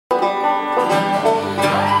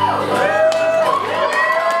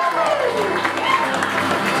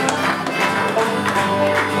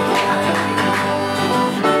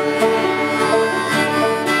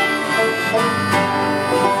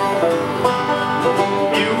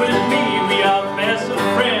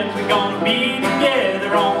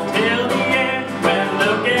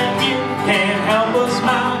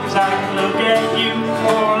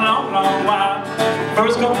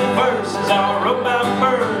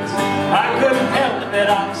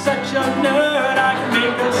I'm such a nerd, I can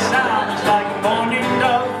make a sound just like a morning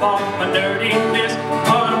dove off my nerdiness.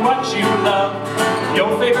 But what you love,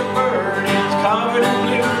 your favorite bird is covered in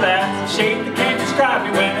blue. That's a shade that can't describe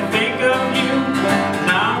me when I think of you.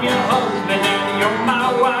 Now I'm your husband and you're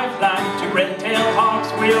my wife. Like two red-tailed hawks,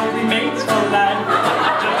 we'll be mates for life.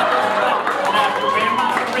 Just and after wear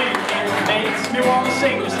my ring, and it makes me want to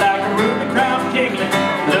sing just like a ruby crown kinglet.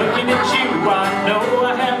 Looking at you, I know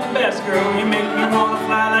I have the best, girl. You make me want to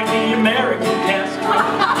fly like the American Kestrel.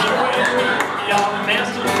 You and me, y'all the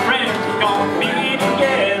best of friends. We're gonna be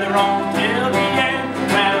together until the end.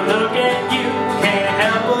 When I look at you, can't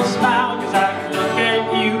help but smile, 'cause I can look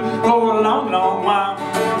at you for a long, long while.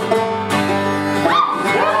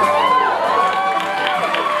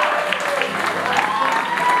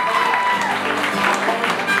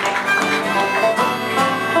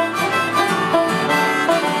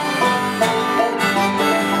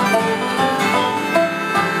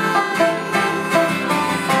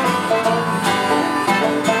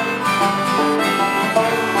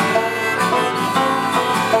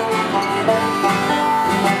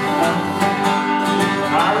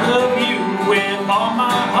 All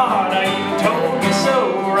my heart, I even told you so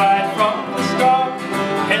right from the start.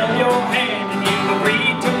 Held your hand and you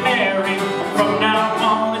agreed to marry. From now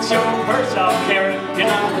on, it's your purse I'll carry.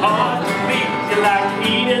 You're not hard to please, you're like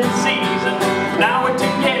Eden season. Now we're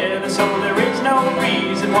together, so there is no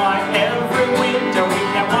reason why every winter we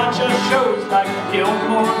can watch our shows like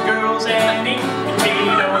Gilmore Girls and eat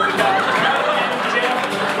potatoes. We got and Jeff,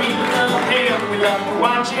 we love him, we love to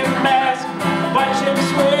watch him mask, watch him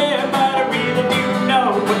swear, but I really do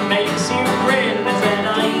know what makes you grin is that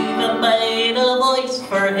I even made a voice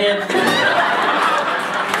for him.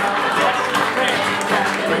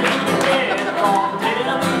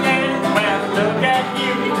 When I look at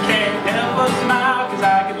you, you can't help but smile, 'cause I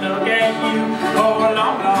can look at you for a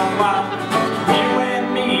long, long while. You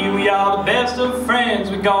and me, we are the best of friends.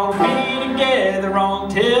 We're gonna be together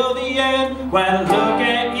until the end. When I look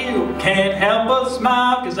at you, can't help but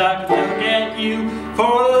smile, 'cause I can look at you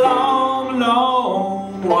for a long,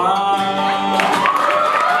 long while.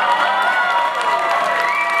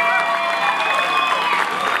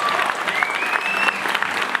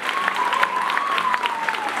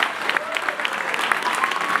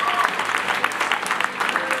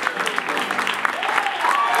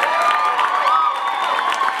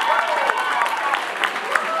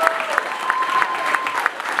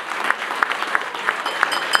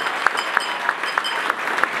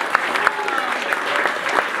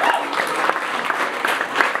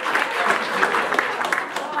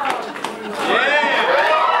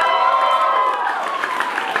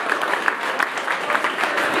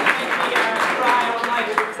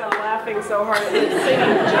 So hard at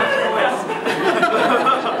singing.